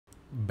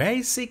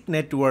Basic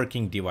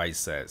networking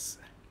devices,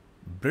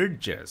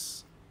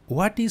 bridges.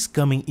 What is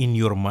coming in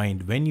your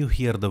mind when you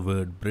hear the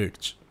word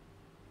bridge?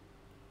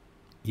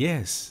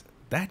 Yes,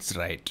 that's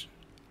right.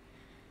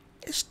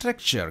 A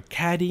structure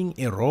carrying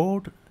a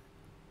road,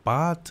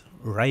 path,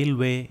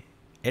 railway,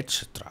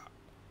 etc.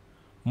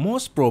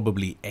 Most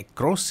probably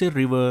across a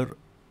river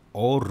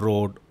or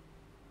road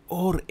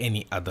or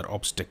any other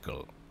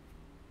obstacle.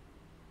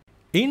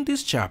 In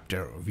this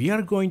chapter, we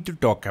are going to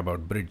talk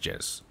about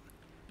bridges.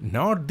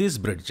 Not these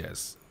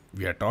bridges.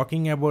 We are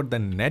talking about the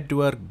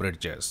network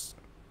bridges.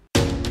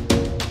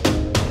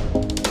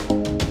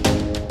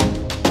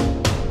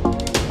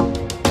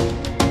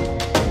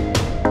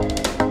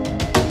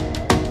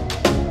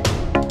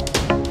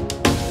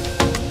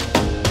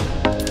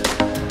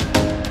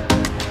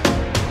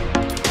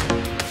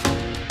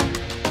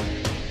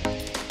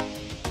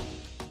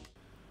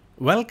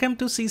 Welcome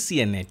to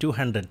CCNA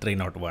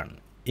 200-301,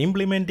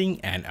 Implementing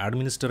and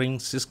Administering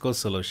Cisco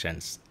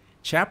Solutions.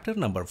 Chapter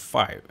number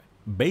 5,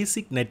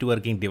 Basic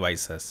Networking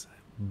Devices,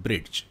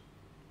 Bridge.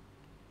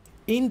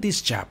 In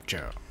this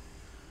chapter,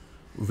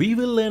 we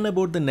will learn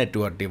about the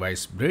network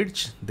device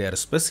bridge, their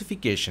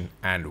specification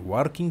and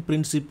working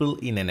principle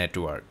in a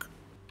network.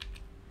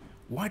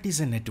 What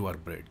is a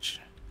network bridge?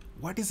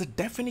 What is the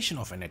definition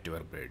of a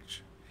network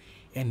bridge?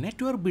 A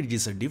network bridge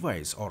is a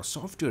device or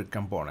software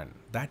component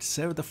that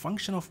serves the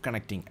function of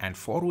connecting and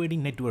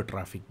forwarding network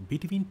traffic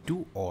between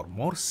two or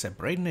more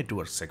separate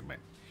network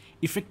segments,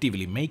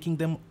 effectively making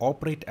them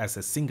operate as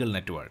a single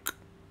network.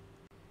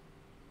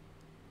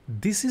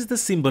 This is the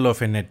symbol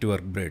of a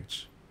network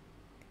bridge.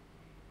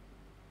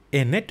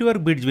 A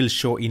network bridge will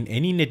show in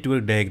any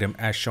network diagram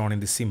as shown in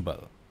the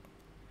symbol.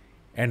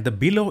 And the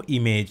below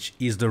image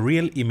is the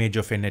real image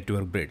of a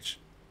network bridge.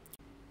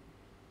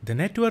 The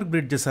network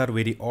bridges are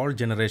very old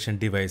generation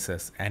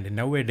devices and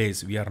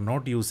nowadays we are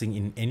not using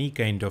in any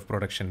kind of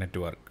production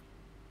network.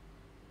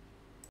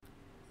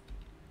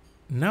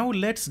 Now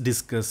let's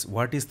discuss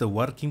what is the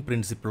working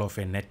principle of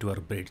a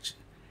network bridge.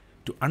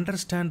 To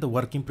understand the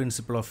working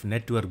principle of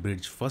network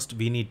bridge, first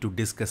we need to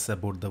discuss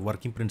about the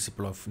working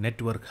principle of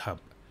network hub.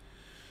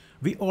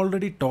 We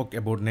already talked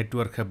about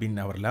network hub in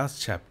our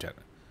last chapter.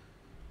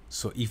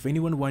 So if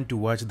anyone want to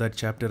watch that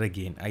chapter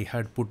again, I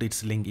had put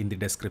its link in the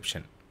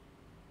description.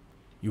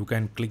 You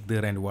can click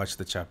there and watch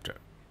the chapter.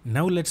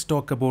 Now let's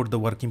talk about the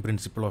working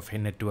principle of a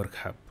network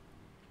hub.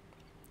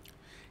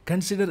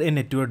 Consider a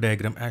network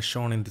diagram as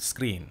shown in the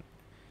screen.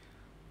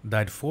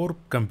 That 4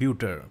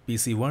 computers,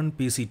 PC1,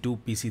 PC2,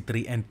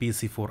 PC3 and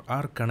PC4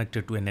 are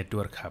connected to a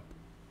network hub.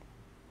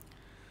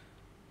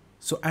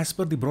 So as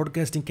per the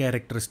broadcasting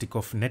characteristic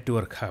of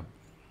network hub,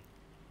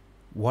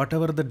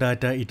 whatever the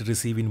data it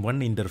receives in one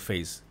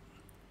interface,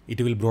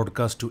 it will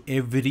broadcast to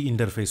every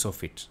interface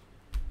of it.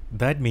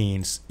 That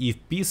means if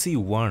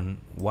PC1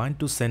 want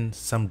to send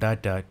some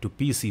data to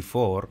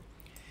PC4,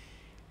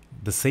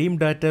 the same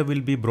data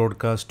will be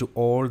broadcast to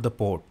all the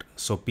port.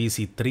 So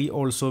PC3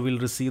 also will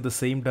receive the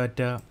same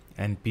data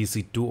and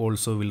PC2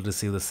 also will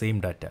receive the same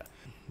data.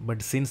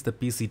 But since the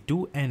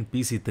PC2 and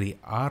PC3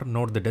 are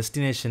not the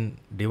destination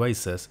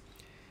devices,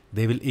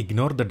 they will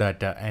ignore the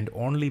data and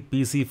only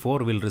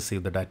PC4 will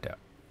receive the data.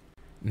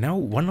 Now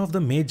one of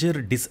the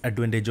major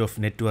disadvantage of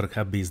network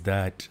hub is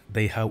that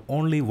they have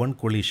only one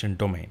collision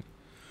domain.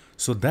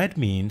 So that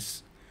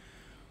means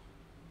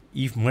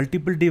if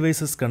multiple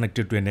devices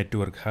connected to a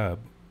network hub,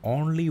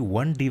 only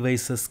one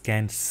devices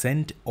can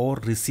send or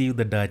receive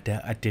the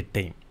data at a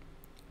time.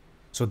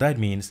 So that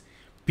means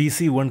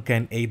PC1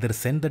 can either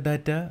send the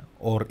data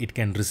or it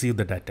can receive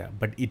the data,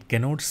 but it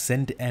cannot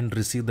send and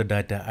receive the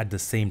data at the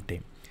same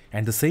time.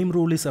 And the same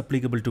rule is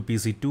applicable to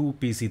PC2,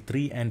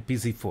 PC3 and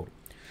PC4.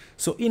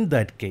 So in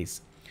that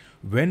case,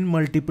 when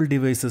multiple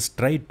devices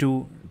try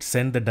to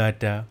send the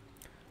data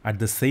at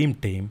the same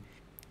time,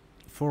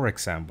 for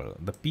example,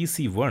 the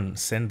PC1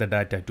 send the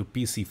data to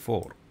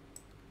PC4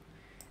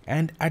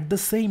 and at the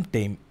same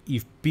time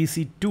if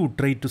PC2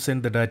 try to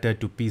send the data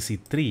to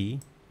PC3,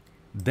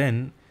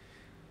 then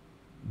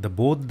the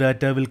both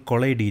data will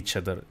collide each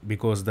other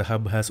because the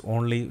hub has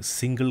only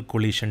single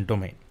collision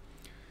domain.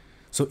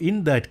 So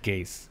in that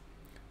case,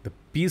 the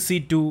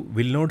PC2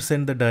 will not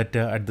send the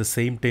data at the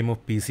same time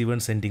of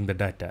PC1 sending the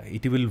data.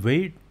 It will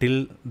wait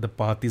till the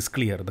path is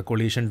clear, the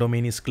collision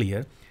domain is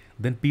clear,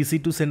 then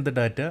PC2 send the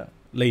data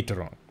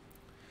later on.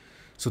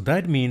 So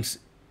that means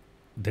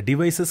the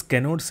devices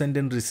cannot send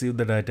and receive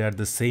the data at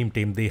the same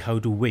time, they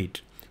have to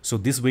wait. So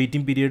this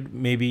waiting period,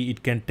 maybe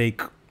it can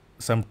take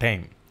some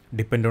time,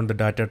 depend on the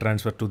data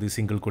transfer to the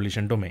single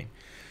collision domain.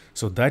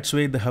 So that's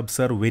why the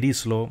hubs are very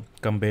slow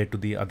compared to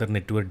the other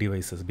network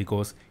devices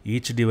because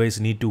each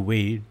device need to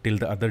wait till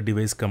the other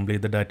device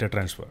complete the data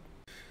transfer.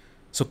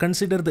 So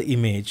consider the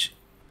image.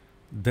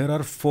 There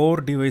are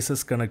 4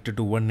 devices connected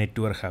to one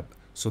network hub.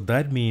 So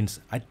that means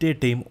at a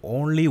time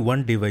only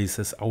one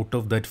devices out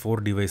of that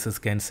 4 devices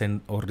can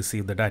send or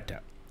receive the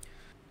data.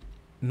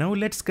 Now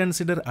let's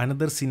consider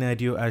another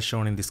scenario as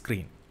shown in the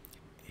screen.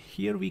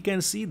 Here we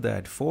can see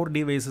that 4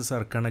 devices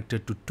are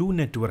connected to 2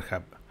 network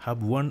hub,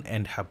 hub 1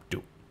 and hub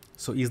 2.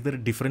 So is there a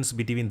difference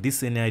between this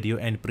scenario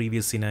and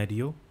previous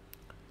scenario?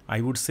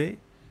 I would say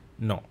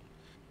no,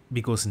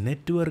 because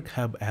network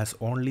hub has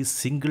only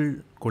single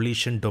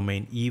collision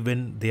domain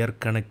even they are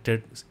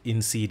connected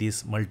in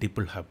series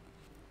multiple hub.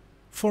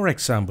 For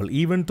example,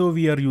 even though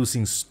we are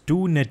using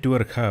two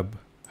network hub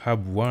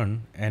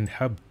 1 and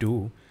hub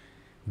 2,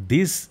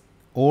 this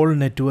all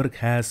network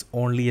has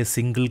only a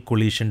single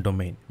collision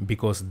domain,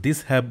 because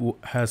this hub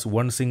has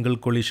one single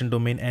collision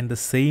domain and the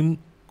same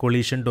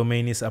collision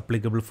domain is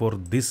applicable for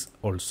this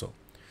also.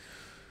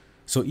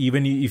 So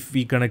even if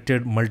we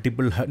connected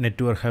multiple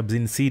network hubs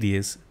in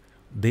series,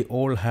 they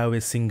all have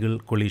a single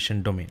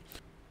collision domain.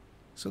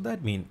 So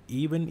that means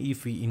even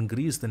if we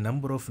increase the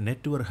number of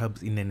network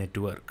hubs in a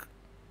network,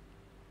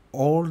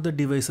 all the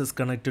devices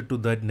connected to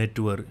that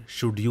network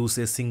should use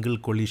a single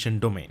collision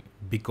domain,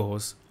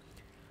 because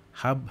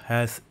hub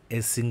has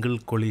a single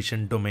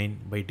collision domain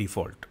by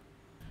default.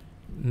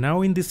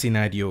 Now in this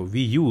scenario, we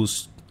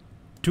use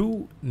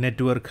two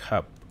network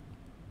hub.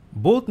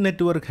 Both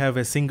network have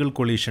a single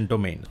collision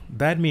domain.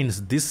 That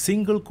means this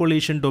single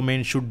collision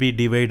domain should be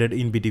divided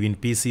in between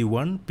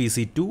PC1,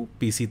 PC2,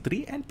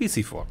 PC3 and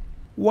PC4.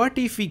 What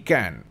if we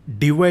can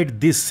divide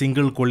this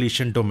single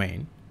collision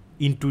domain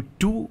into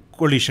two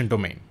collision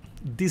domain?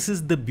 This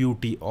is the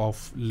beauty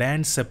of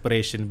LAN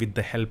separation with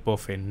the help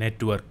of a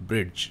network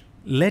bridge.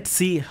 Let's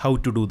see how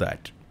to do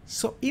that.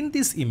 So in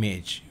this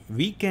image,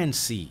 we can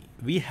see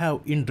we have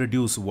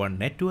introduced one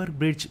network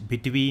bridge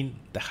between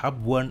the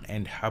hub 1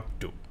 and hub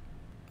 2.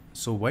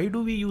 So why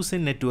do we use a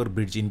network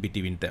bridge in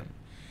between them?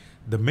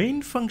 The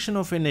main function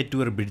of a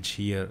network bridge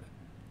here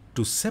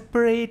to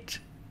separate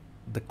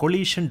the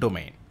collision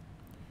domain.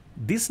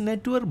 This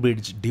network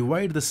bridge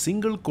divides the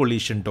single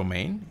collision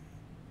domain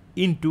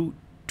into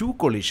two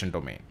collision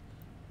domain.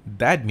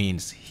 That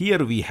means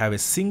here we have a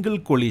single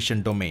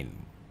collision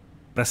domain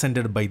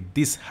presented by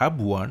this hub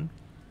 1,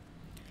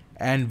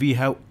 and we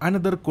have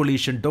another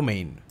collision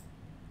domain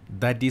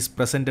that is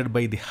presented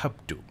by the hub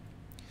 2.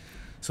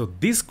 So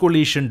this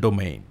collision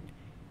domain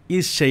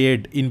is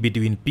shared in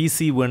between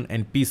PC1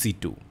 and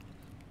PC2,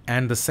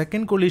 and the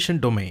second collision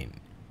domain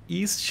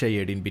is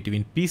shared in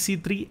between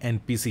PC3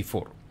 and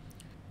PC4.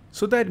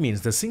 So that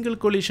means the single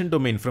collision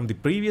domain from the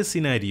previous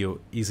scenario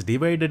is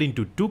divided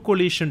into two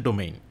collision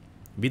domain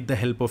with the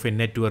help of a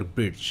network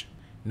bridge.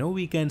 Now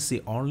we can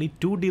see only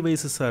two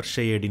devices are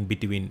shared in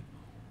between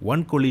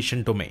one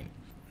collision domain.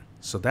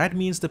 So that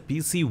means the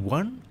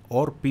PC1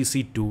 or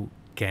PC2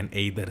 can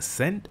either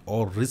send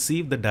or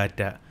receive the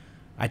data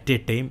at a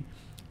time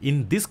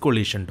in this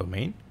collision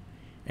domain,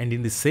 and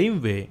in the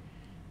same way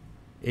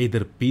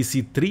either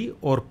PC3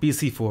 or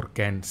PC4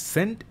 can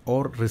send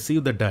or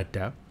receive the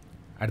data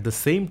at the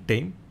same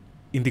time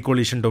in the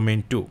collision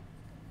domain too.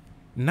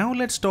 Now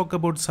let's talk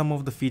about some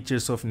of the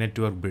features of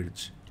network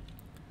bridge.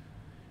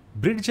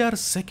 Bridge are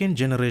second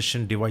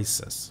generation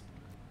devices.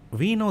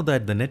 We know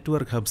that the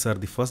network hubs are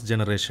the first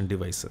generation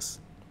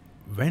devices.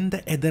 When the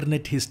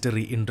Ethernet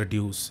history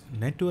introduced,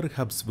 network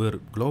hubs were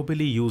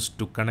globally used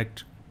to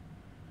connect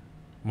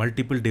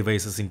multiple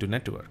devices into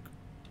network.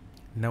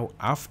 Now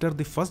after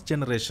the first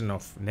generation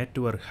of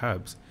network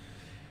hubs,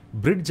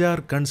 bridge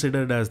are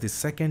considered as the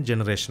second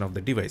generation of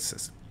the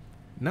devices.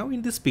 Now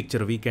in this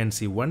picture we can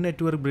see one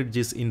network bridge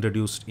is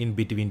introduced in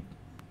between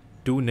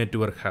two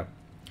network hubs.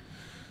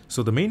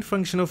 So the main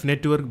function of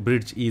network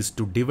bridge is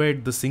to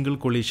divide the single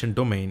collision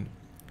domain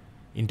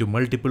into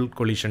multiple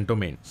collision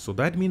domain. So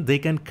that means they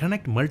can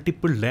connect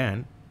multiple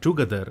LAN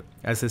together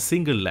as a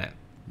single LAN.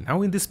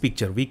 Now in this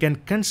picture we can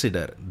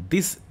consider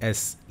this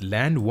as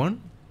LAN 1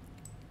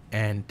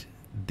 and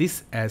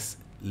this as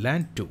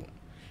LAN 2.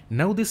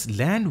 Now this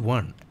LAN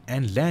 1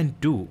 and LAN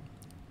 2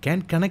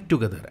 can connect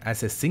together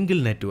as a single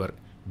network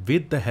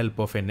with the help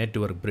of a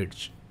network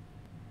bridge.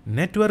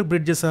 Network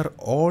bridges are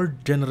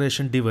old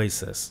generation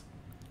devices,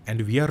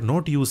 and we are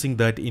not using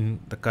that in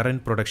the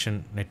current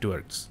production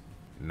networks.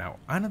 Now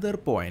another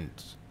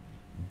point,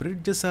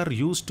 bridges are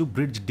used to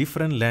bridge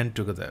different LAN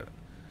together.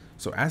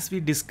 So as we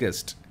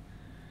discussed,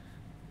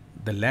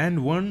 the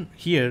LAN 1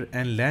 here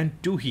and LAN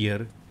 2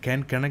 here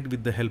can connect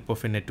with the help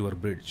of a network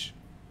bridge.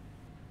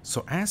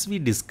 So as we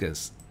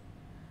discussed,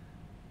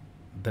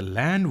 the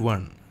LAN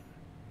 1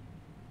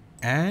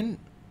 and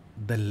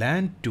the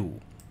LAN 2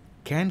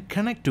 can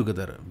connect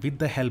together with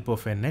the help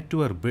of a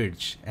network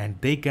bridge, and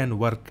they can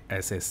work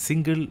as a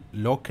single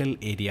local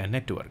area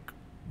network.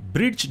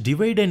 Bridge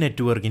divide a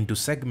network into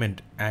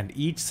segment, and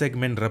each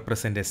segment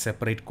represent a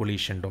separate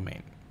collision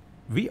domain.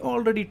 We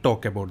already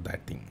talked about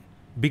that thing,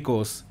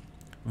 because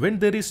when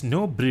there is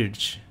no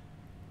bridge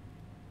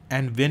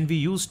and when we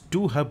use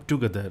two hubs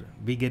together,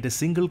 we get a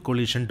single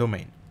collision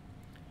domain.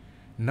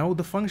 Now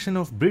the function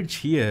of bridge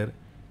here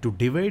to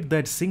divide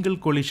that single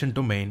collision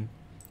domain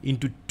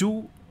into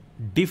two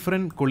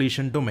different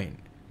collision domain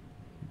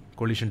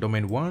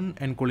 1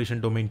 and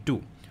collision domain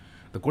 2.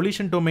 The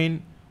collision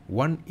domain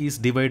 1 is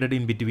divided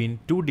in between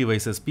two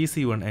devices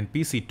PC1 and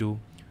PC2.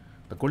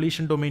 The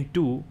collision domain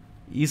 2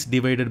 is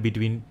divided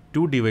between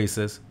two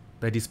devices,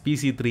 that is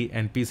PC3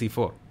 and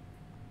PC4.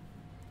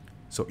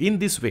 So in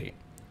this way,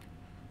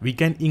 we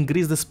can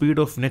increase the speed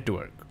of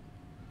network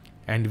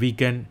and we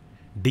can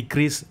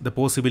decrease the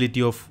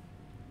possibility of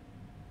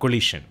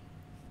collision.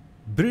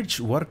 Bridge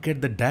work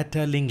at the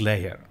data link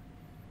layer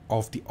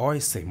of the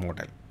OSI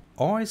model.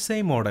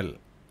 OSI model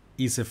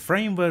is a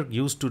framework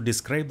used to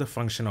describe the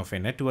function of a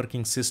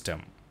networking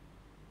system.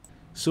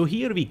 So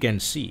here we can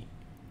see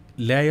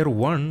layer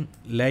 1,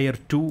 layer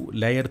 2,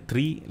 layer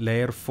 3,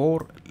 layer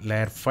 4,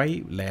 layer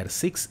 5, layer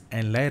 6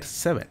 and layer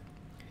 7.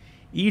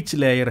 Each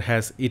layer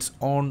has its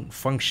own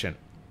function.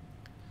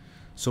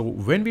 So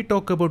when we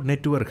talk about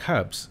network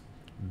hubs,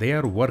 they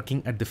are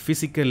working at the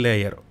physical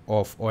layer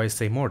of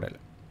OSI model.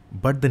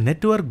 But the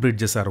network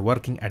bridges are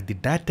working at the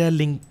data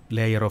link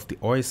layer of the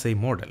OSI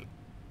model.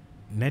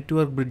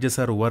 Network bridges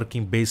are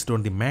working based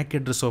on the MAC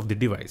address of the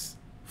device.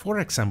 For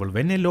example,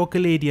 when a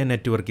local area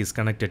network is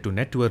connected to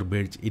network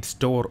bridge, it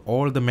stores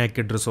all the MAC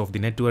address of the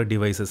network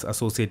devices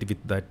associated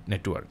with that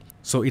network.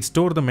 So it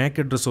stores the MAC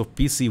address of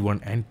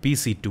PC1 and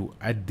PC2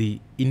 at the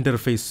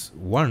interface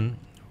 1,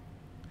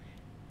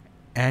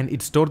 and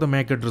it stores the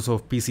MAC address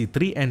of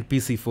PC3 and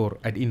PC4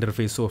 at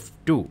interface of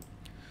 2.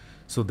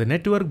 So the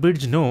network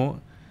bridge knows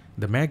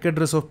the MAC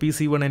address of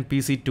PC1 and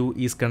PC2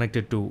 is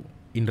connected to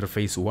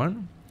interface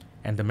 1,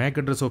 and the MAC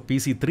address of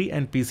PC3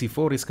 and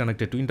PC4 is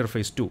connected to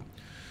interface 2.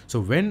 So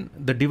when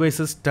the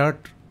devices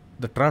start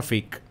the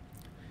traffic,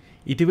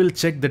 it will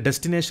check the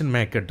destination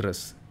MAC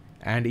address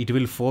and it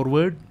will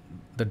forward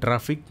the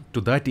traffic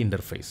to that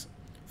interface.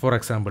 For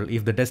example,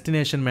 if the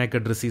destination MAC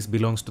address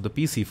belongs to the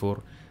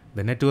PC4,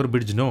 the network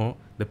bridge knows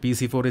the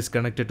PC4 is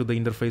connected to the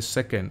interface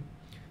 2nd,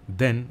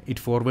 then it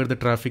forwards the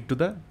traffic to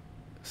the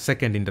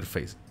second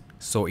interface,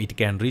 so it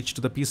can reach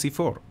to the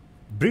PC4.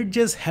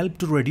 Bridges help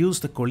to reduce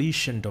the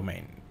collision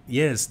domain.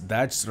 Yes,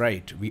 that's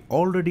right. We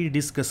already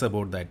discussed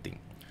about that thing.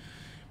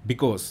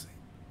 Because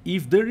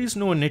if there is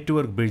no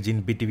network bridge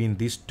in between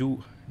these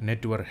two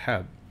network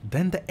hubs,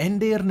 then the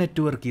entire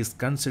network is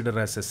considered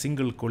as a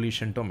single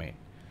collision domain.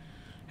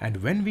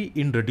 And when we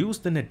introduce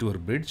the network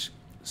bridge,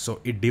 so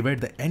it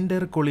divides the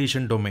entire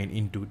collision domain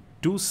into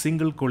two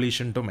single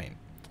collision domain.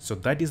 So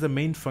that is the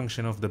main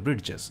function of the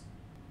bridges.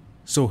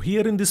 So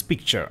here in this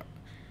picture,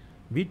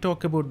 we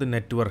talk about the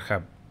network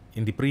hub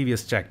in the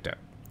previous chapter.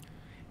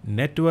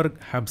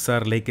 Network hubs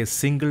are like a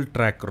single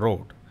track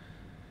road.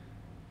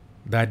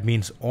 That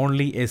means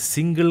only a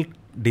single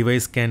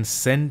device can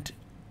send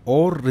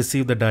or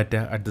receive the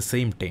data at the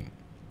same time.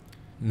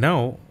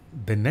 Now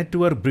the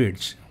network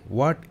bridge,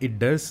 what it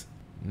does,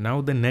 now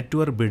the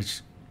network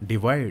bridge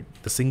divide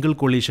the single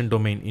collision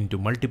domain into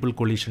multiple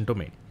collision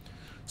domain.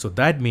 So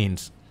that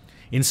means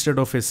instead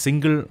of a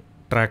single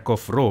track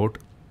of road,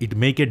 it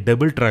make a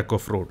double track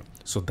of road.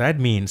 So that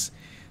means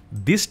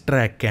this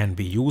track can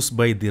be used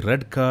by the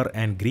red car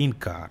and green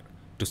car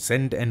to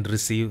send and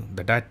receive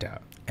the data.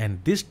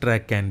 And this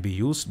track can be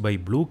used by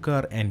blue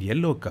car and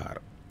yellow car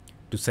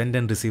to send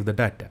and receive the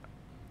data.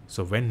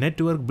 So when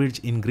network bridge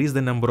increase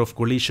the number of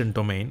collision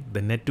domain,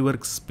 the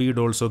network speed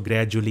also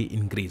gradually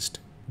increased.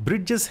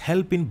 Bridges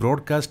help in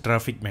broadcast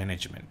traffic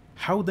management.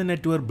 How the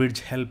network bridge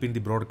help in the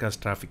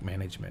broadcast traffic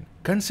management?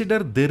 Consider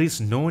there is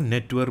no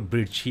network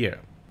bridge here.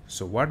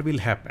 So what will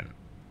happen?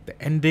 The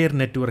entire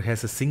network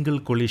has a single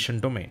collision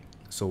domain.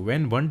 So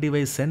when one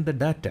device sends the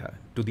data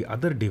to the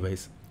other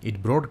device,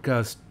 it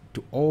broadcasts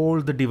to all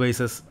the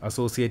devices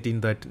associated in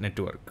that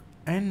network.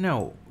 And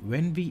now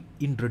when we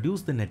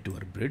introduce the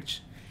network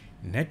bridge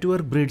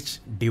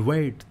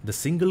divide the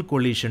single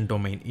collision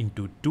domain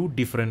into two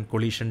different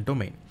collision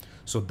domain.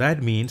 So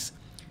that means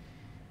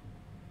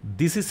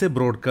this is a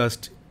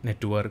broadcast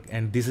network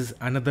and this is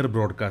another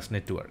broadcast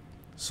network.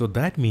 So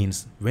that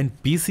means when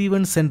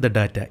PC1 sends the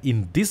data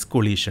in this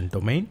collision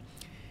domain,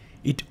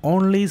 it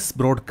only is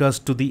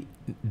broadcast to the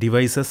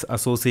devices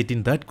associated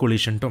in that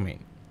collision domain.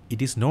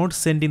 It is not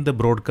sending the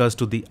broadcast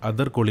to the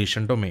other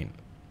collision domain.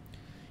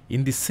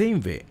 In the same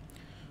way,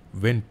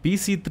 when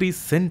PC3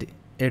 send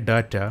a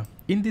data,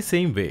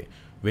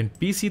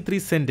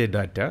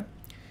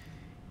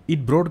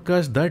 it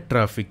broadcasts that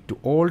traffic to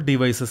all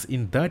devices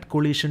in that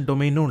collision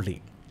domain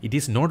only. It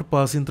is not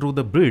passing through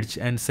the bridge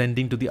and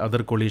sending to the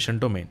other collision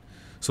domain.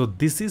 So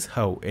this is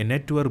how a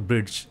network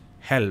bridge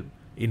helps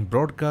in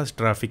broadcast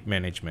traffic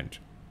management.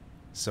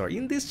 So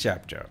in this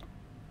chapter,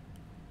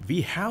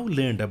 we have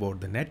learned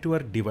about the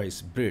network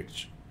device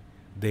bridge,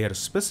 their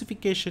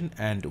specification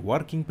and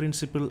working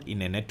principle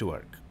in a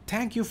network.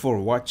 Thank you for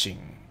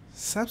watching.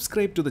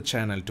 Subscribe to the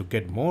channel to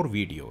get more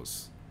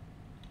videos.